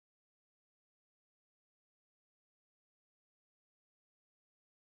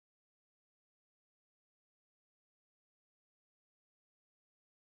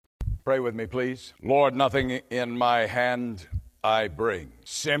Pray with me, please. Lord, nothing in my hand I bring.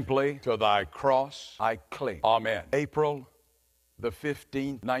 Simply to thy cross I cling. Amen. April the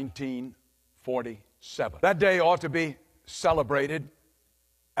 15th, 1947. That day ought to be celebrated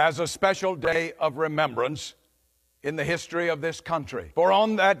as a special day of remembrance in the history of this country. For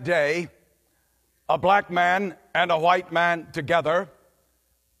on that day, a black man and a white man together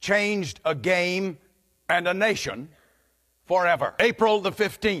changed a game and a nation forever. April the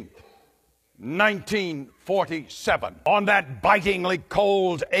 15th, 1947. On that bitingly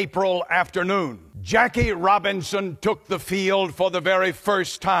cold April afternoon, Jackie Robinson took the field for the very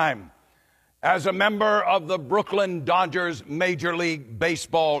first time as a member of the Brooklyn Dodgers Major League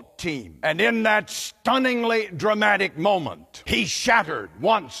Baseball team. And in that stunningly dramatic moment, he shattered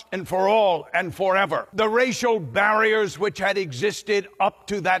once and for all and forever the racial barriers which had existed up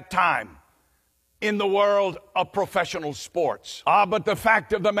to that time in the world of professional sports. But the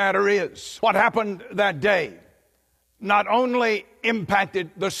fact of the matter is, what happened that day not only impacted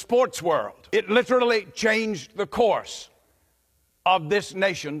the sports world, it literally changed the course of this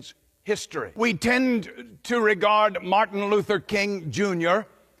nation's history. We tend to regard Martin Luther King Jr.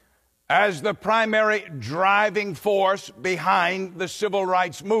 as the primary driving force behind the civil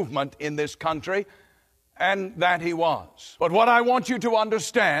rights movement in this country, and that he was. But what I want you to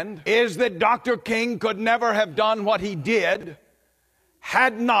understand is that Dr. King could never have done what he did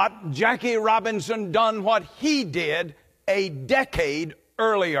had not Jackie Robinson done what he did a decade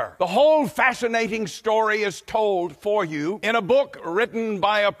earlier. The whole fascinating story is told for you in a book written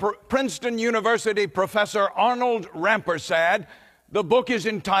by a Princeton University professor, Arnold Rampersad. The book is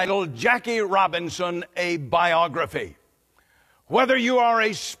entitled Jackie Robinson, A Biography. Whether you are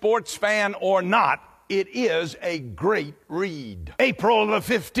a sports fan or not, it is a great read. April the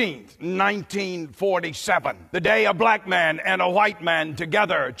 15th, 1947. The day a black man and a white man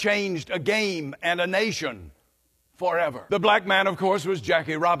together changed a game and a nation forever. The black man, of course, was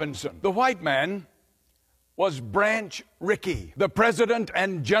Jackie Robinson. The white man was Branch Rickey, the president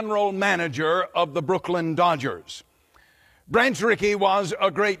and general manager of the Brooklyn Dodgers. Branch Rickey was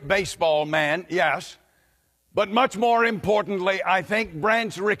a great baseball man, yes, but much more importantly, I think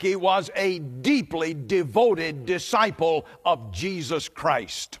Branch Rickey was a deeply devoted disciple of Jesus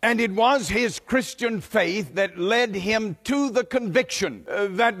Christ. And it was his Christian faith that led him to the conviction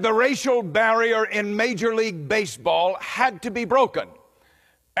that the racial barrier in Major League Baseball had to be broken,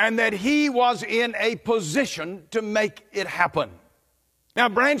 and that he was in a position to make it happen. Now,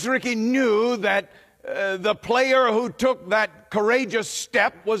 Branch Rickey knew that the player who took that courageous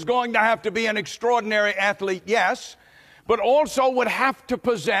step was going to have to be an extraordinary athlete, yes, but also would have to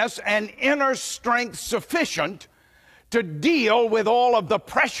possess an inner strength sufficient to deal with all of the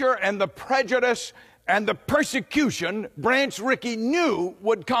pressure and the prejudice and the persecution Branch Rickey knew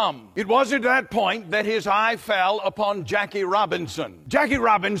would come. It was at that point that his eye fell upon Jackie Robinson. Jackie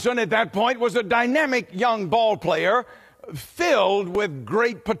Robinson at that point was a dynamic young ball player filled with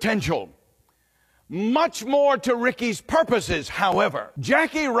great potential. Much more to Rickey's purposes, however.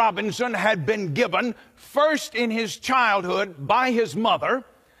 Jackie Robinson had been given, first in his childhood by his mother,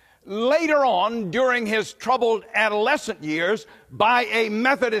 later on during his troubled adolescent years by a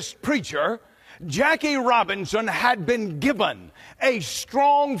Methodist preacher. Jackie Robinson had been given a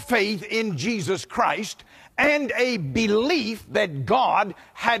strong faith in Jesus Christ and a belief that God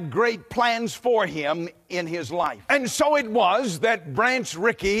had great plans for him in his life. And so it was that Branch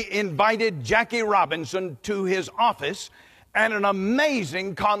Rickey invited Jackie Robinson to his office, and an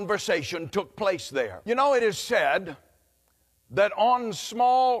amazing conversation took place there. You know, it is said that on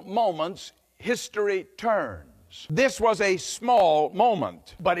small moments, history turns. This was a small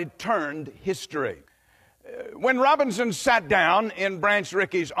moment, but it turned history. When Robinson sat down in Branch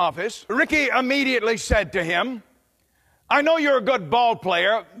Rickey's office, Rickey immediately said to him, "I know you're a good ball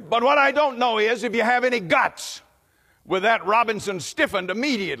player, but what I don't know is if you have any guts." With that, Robinson stiffened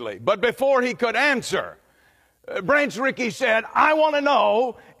immediately. But before he could answer, Branch Rickey said, "I want to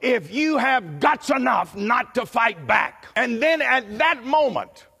know if you have guts enough not to fight back." And then at that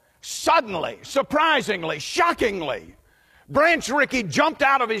moment, suddenly, surprisingly, shockingly, Branch Rickey jumped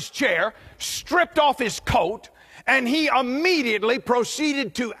out of his chair, stripped off his coat, and he immediately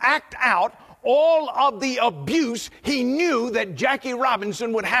proceeded to act out all of the abuse he knew that Jackie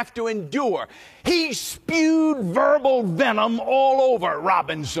Robinson would have to endure. He spewed verbal venom all over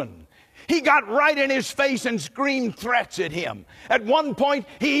Robinson. He got right in his face and screamed threats at him. At one point,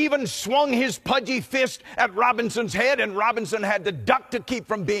 he even swung his pudgy fist at Robinson's head, and Robinson had to duck to keep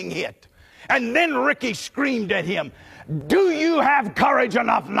from being hit. And then Rickey screamed at him, "Do you have courage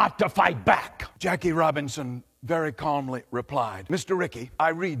enough not to fight back?" Jackie Robinson very calmly replied, "Mr. Ricky, I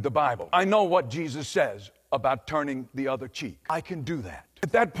read the Bible. I know what Jesus says about turning the other cheek. I can do that."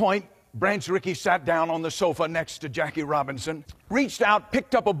 At that point, Branch Rickey sat down on the sofa next to Jackie Robinson, reached out,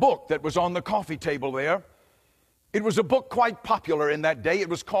 picked up a book that was on the coffee table there. It was a book quite popular in that day. It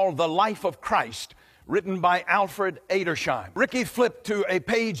was called The Life of Christ, written by Alfred Edersheim. Ricky flipped to a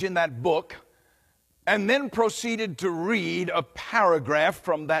page in that book and then proceeded to read a paragraph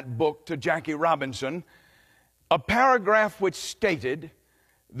from that book to Jackie Robinson, a paragraph which stated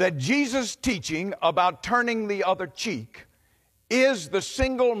that Jesus' teaching about turning the other cheek is the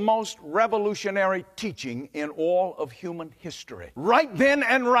single most revolutionary teaching in all of human history. Right then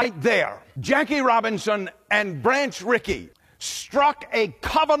and right there, Jackie Robinson and Branch Rickey struck a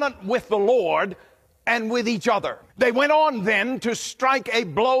covenant with the Lord and with each other. They went on then to strike a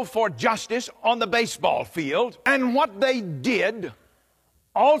blow for justice on the baseball field, and what they did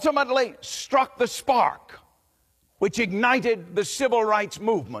ultimately struck the spark which ignited the civil rights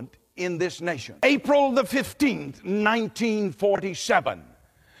movement in this nation. April the 15th, 1947,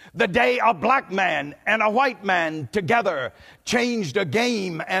 the day a black man and a white man together changed a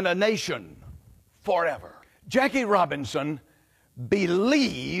game and a nation forever. Jackie Robinson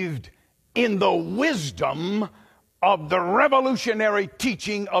believed in the wisdom of the revolutionary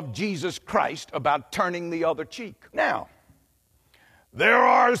teaching of Jesus Christ about turning the other cheek. Now, there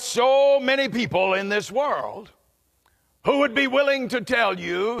are so many people in this world who would be willing to tell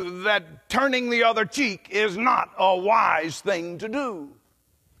you that turning the other cheek is not a wise thing to do.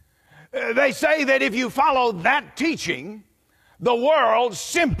 They say that if you follow that teaching, the world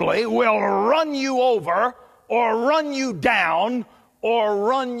simply will run you over or run you down or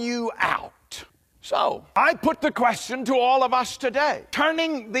run you out. So, I put the question to all of us today.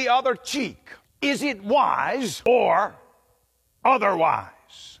 Turning the other cheek, is it wise or otherwise?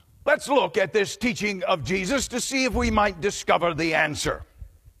 Let's look at this teaching of Jesus to see if we might discover the answer.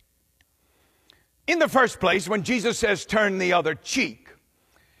 In the first place, when Jesus says turn the other cheek,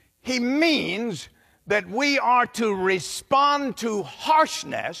 he means that we are to respond to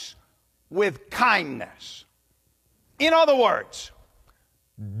harshness with kindness. In other words,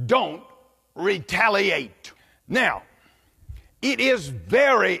 don't retaliate. Now, it is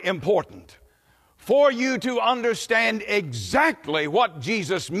very important for you to understand exactly what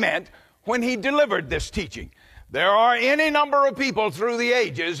Jesus meant when he delivered this teaching. There are any number of people through the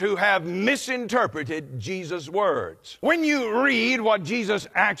ages who have misinterpreted Jesus' words. When you read what Jesus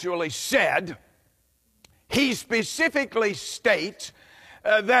actually said, he specifically states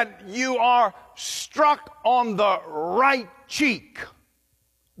that you are struck on the right cheek.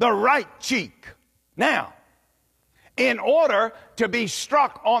 The right cheek. Now, in order to be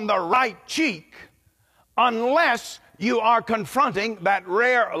struck on the right cheek, unless you are confronting that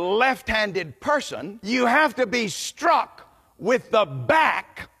rare left-handed person, you have to be struck with the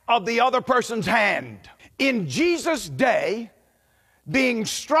back of the other person's hand. In Jesus' day, being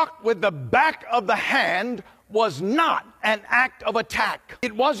struck with the back of the hand was not an act of attack.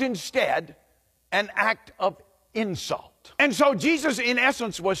 It was instead an act of insult. And so Jesus, in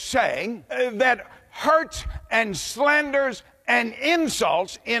essence, was saying that hurts and slanders and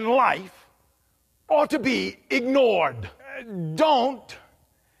insults in life ought to be ignored. Don't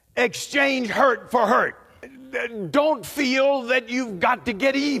exchange hurt for hurt. Don't feel that you've got to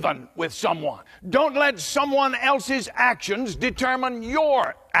get even with someone. Don't let someone else's actions determine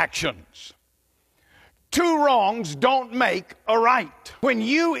your actions. Two wrongs don't make a right. When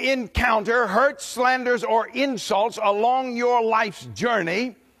you encounter hurt, slanders, or insults along your life's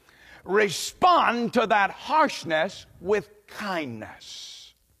journey, respond to that harshness with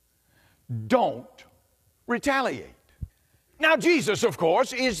kindness. Don't retaliate. Now, Jesus, of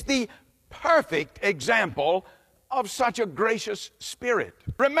course, is the perfect example of such a gracious spirit.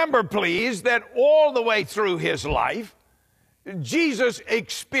 Remember, please, that all the way through his life, Jesus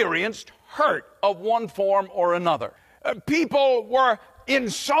experienced hurt of one form or another. People were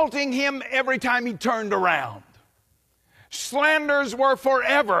insulting him every time he turned around. Slanders were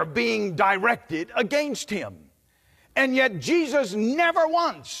forever being directed against him. And yet Jesus never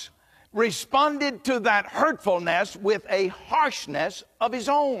once responded to that hurtfulness with a harshness of his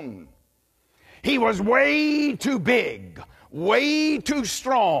own. He was way too big, way too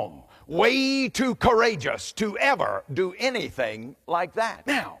strong, way too courageous to ever do anything like that.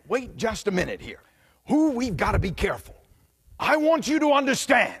 Now, wait just a minute here. We've got to be careful. I want you to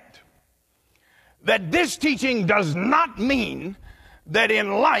understand that this teaching does not mean that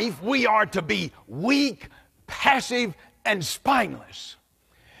in life we are to be weak, passive, and spineless.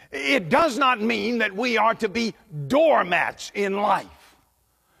 It does not mean that we are to be doormats in life.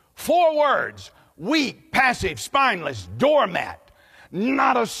 4 words weak, passive, spineless, doormat.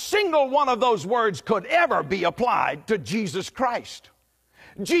 Not a single one of those words could ever be applied to Jesus Christ.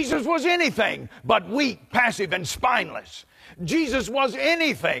 Jesus was anything but weak, passive, and spineless. Jesus was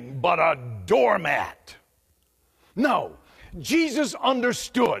anything but a doormat. No, Jesus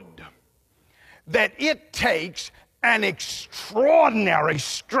understood that it takes an extraordinary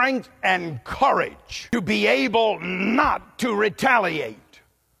strength and courage to be able not to retaliate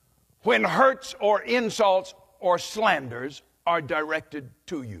when hurts or insults or slanders are directed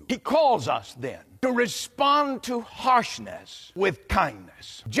to you. He calls us then to respond to harshness with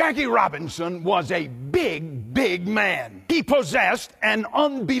kindness. Jackie Robinson was a big, big man. He possessed an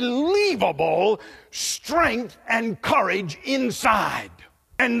unbelievable strength and courage inside.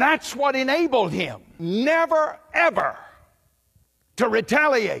 And that's what enabled him never, ever to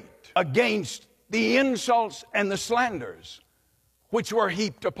retaliate against the insults and the slanders which were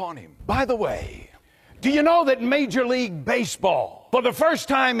heaped upon him. By the way, do you know that Major League Baseball, for the first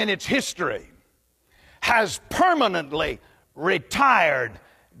time in its history, has permanently retired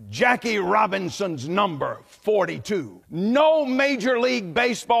Jackie Robinson's number 42? No Major League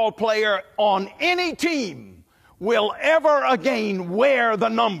Baseball player on any team will ever again wear the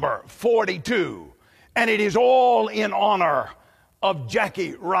number 42. And it is all in honor of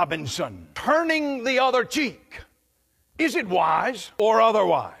Jackie Robinson. Turning the other cheek. Is it wise or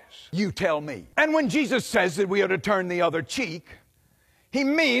otherwise? You tell me. And when Jesus says that we are to turn the other cheek, he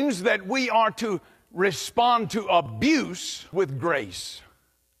means that we are to respond to abuse with grace.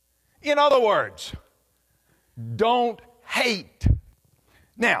 In other words, don't hate.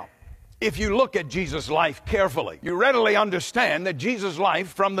 Now, if you look at Jesus' life carefully, you readily understand that Jesus'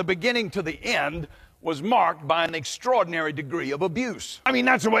 life from the beginning to the end was marked by an extraordinary degree of abuse. I mean,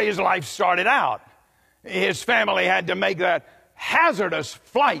 that's the way his life started out. His family had to make that hazardous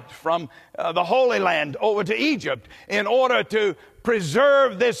flight from the Holy Land over to Egypt in order to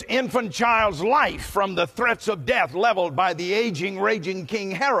preserve this infant child's life from the threats of death leveled by the aging, raging King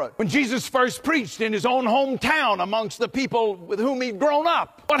Herod. When Jesus first preached in his own hometown amongst the people with whom he'd grown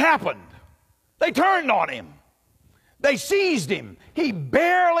up, what happened? They turned on him. They seized him. He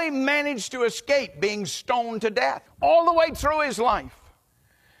barely managed to escape being stoned to death all the way through his life.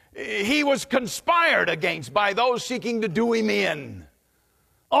 He was conspired against by those seeking to do him in.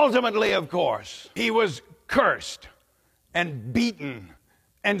 Ultimately, of course, he was cursed and beaten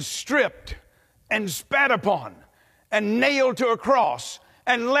and stripped and spat upon and nailed to a cross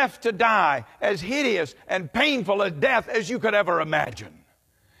and left to die as hideous and painful a death as you could ever imagine.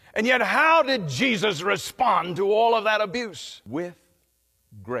 And yet, how did Jesus respond to all of that abuse? With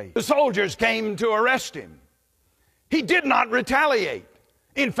grace. The soldiers came to arrest him. He did not retaliate.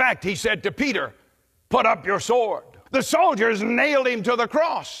 In fact, he said to Peter, "Put up your sword." The soldiers nailed him to the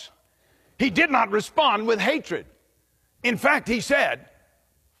cross. He did not respond with hatred. In fact, he said,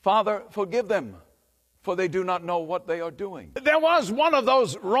 "Father, forgive them, for they do not know what they are doing." There was one of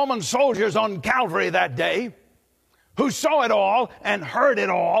those Roman soldiers on Calvary that day who saw it all and heard it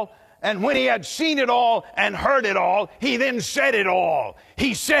all, and when he had seen it all and heard it all, he then said it all.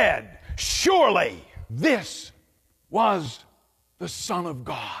 He said, "Surely this was the Son of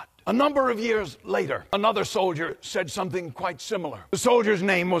God." A number of years later, another soldier said something quite similar. The soldier's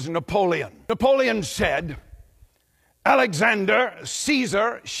name was Napoleon. Napoleon said, "Alexander,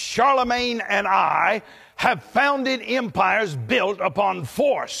 Caesar, Charlemagne, and I have founded empires built upon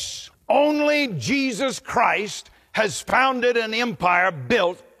force. Only Jesus Christ has founded an empire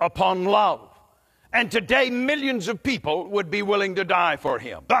built upon love. And today, millions of people would be willing to die for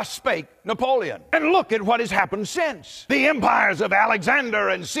him." Thus spake Napoleon. And look at what has happened since. The empires of Alexander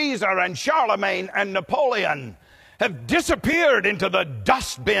and Caesar and Charlemagne and Napoleon have disappeared into the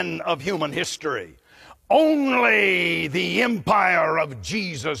dustbin of human history. Only the empire of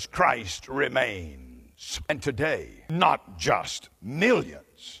Jesus Christ remains. And today, not just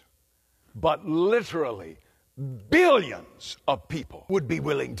millions, but literally billions of people would be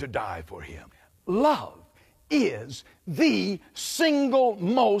willing to die for him. Love is the single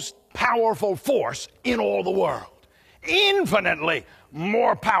most powerful force in all the world, infinitely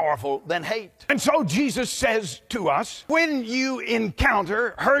more powerful than hate. And so Jesus says to us, when you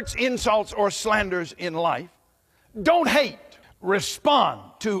encounter hurts, insults, or slanders in life, don't hate. Respond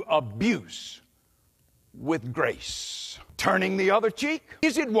to abuse with grace. Turning the other cheek,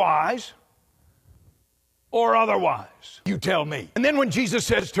 is it wise or otherwise? You tell me. And then when Jesus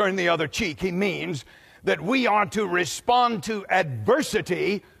says turn the other cheek, he means that we are to respond to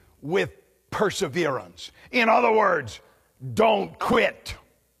adversity with perseverance. In other words, don't quit.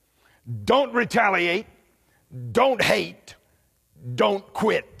 Don't retaliate. Don't hate. Don't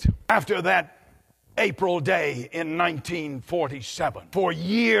quit. After that April Day in 1947. For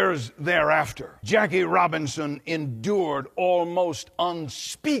years thereafter, Jackie Robinson endured almost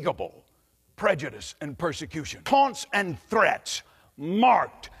unspeakable prejudice and persecution. Taunts and threats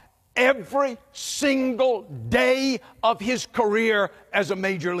marked every single day of his career as a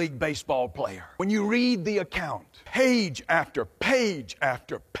Major League Baseball player. When you read the account, page after page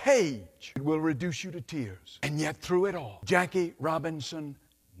after page, it will reduce you to tears. And yet through it all, Jackie Robinson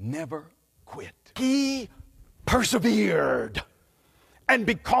never quit. He persevered. And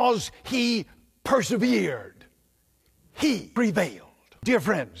because he persevered, he prevailed. Dear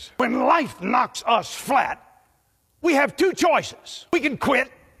friends, when life knocks us flat, we have two choices. We can quit.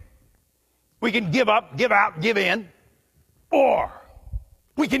 We can give up, give out, give in, or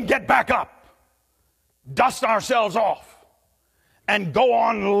we can get back up, dust ourselves off, and go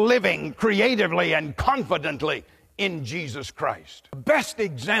on living creatively and confidently in Jesus Christ. The best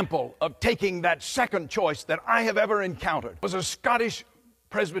example of taking that second choice that I have ever encountered was a Scottish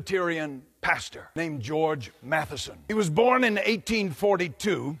Presbyterian pastor named George Matheson. He was born in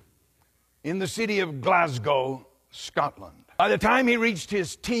 1842 in the city of Glasgow, Scotland. By the time he reached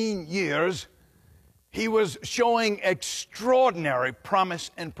his teen years, he was showing extraordinary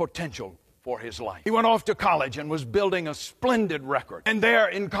promise and potential for his life. He went off to college and was building a splendid record. And there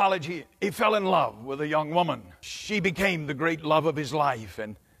in college, he fell in love with a young woman. She became the great love of his life,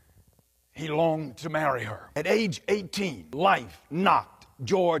 and he longed to marry her. At age 18, life knocked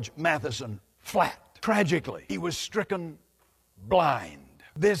George Matheson flat. Tragically, he was stricken blind.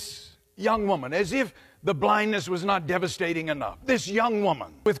 This young woman, as if the blindness was not devastating enough, this young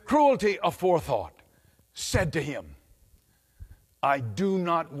woman, with cruelty aforethought, said to him, "I do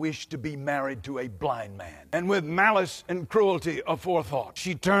not wish to be married to a blind man." And with malice and cruelty aforethought,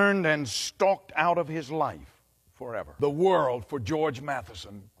 she turned and stalked out of his life forever. The world for George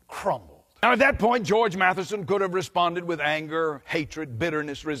Matheson crumbled. Now, at that point, George Matheson could have responded with anger, hatred,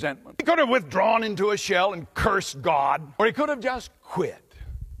 bitterness, resentment. He could have withdrawn into a shell and cursed God, or he could have just quit,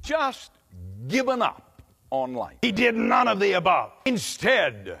 just given up on life. He did none of the above.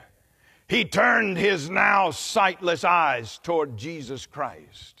 Instead, he turned his now sightless eyes toward Jesus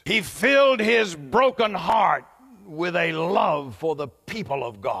Christ. He filled his broken heart with a love for the people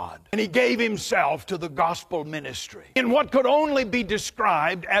of God, and he gave himself to the gospel ministry. In what could only be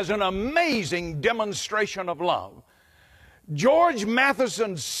described as an amazing demonstration of love, George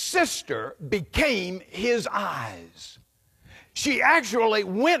Matheson's sister became his eyes. She actually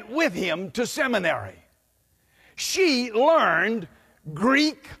went with him to seminary. She learned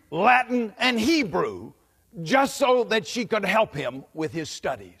Greek, Latin, and Hebrew just so that she could help him with his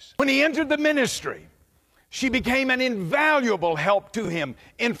studies. When he entered the ministry, she became an invaluable help to him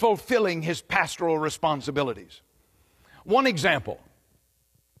in fulfilling his pastoral responsibilities. One example.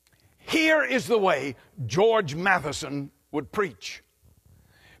 Here is the way George Matheson would preach.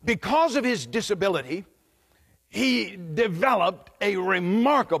 Because of his disability, he developed a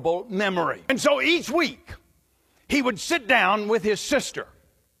remarkable memory. And so each week, he would sit down with his sister.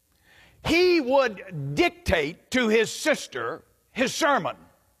 He would dictate to his sister his sermon.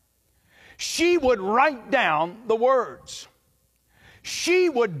 She would write down the words. She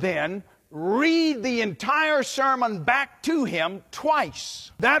would then read the entire sermon back to him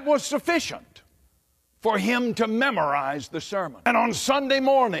twice. That was sufficient for him to memorize the sermon. And on Sunday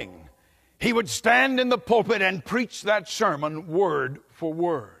morning, he would stand in the pulpit and preach that sermon word for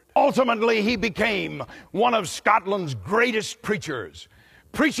word. Ultimately, he became one of Scotland's greatest preachers,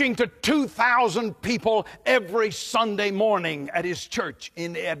 preaching to 2,000 people every Sunday morning at his church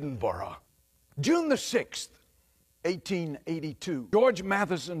in Edinburgh. June the 6th, 1882, George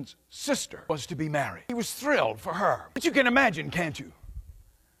Matheson's sister was to be married. He was thrilled for her. But you can imagine, can't you,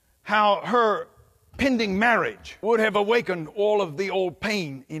 how her pending marriage would have awakened all of the old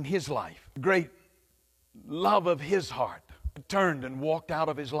pain in his life. The great love of his heart turned and walked out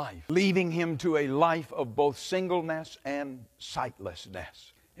of his life, leaving him to a life of both singleness and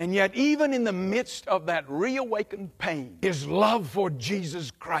sightlessness. And yet, even in the midst of that reawakened pain, his love for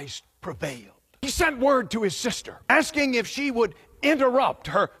Jesus Christ prevailed. He sent word to his sister, asking if she would interrupt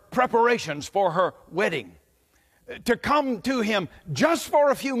her preparations for her wedding, to come to him just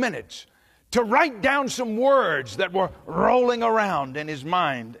for a few minutes, to write down some words that were rolling around in his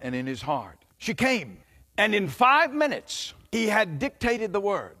mind and in his heart. She came, and in 5 minutes, he had dictated the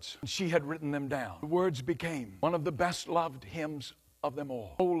words. She had written them down. The words became one of the best loved hymns of them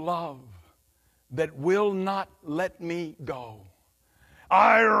all. "O love that will not let me go,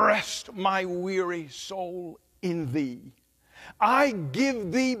 I rest my weary soul in thee. I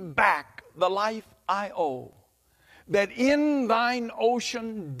give thee back the life I owe, that in thine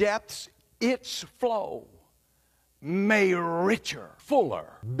ocean depths its flow may richer, fuller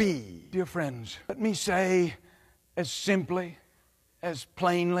be. Dear friends, let me say as simply, as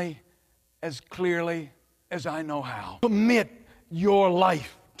plainly, as clearly as I know how. Commit your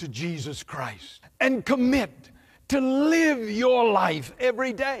life to Jesus Christ and commit to live your life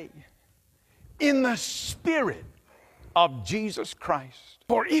every day in the Spirit of Jesus Christ.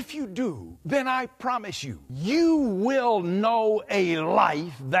 For if you do, then I promise you, you will know a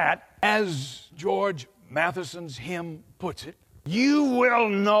life that, as George Matheson's hymn puts it, you will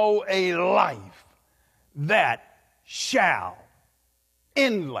know a life that shall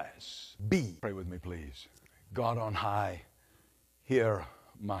endless be. Pray with me, please. God on high, hear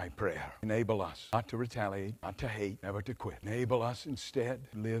my prayer. Enable us not to retaliate, not to hate, never to quit. Enable us instead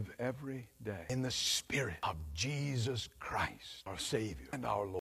to live every day in the Spirit of Jesus Christ, our Savior and our Lord.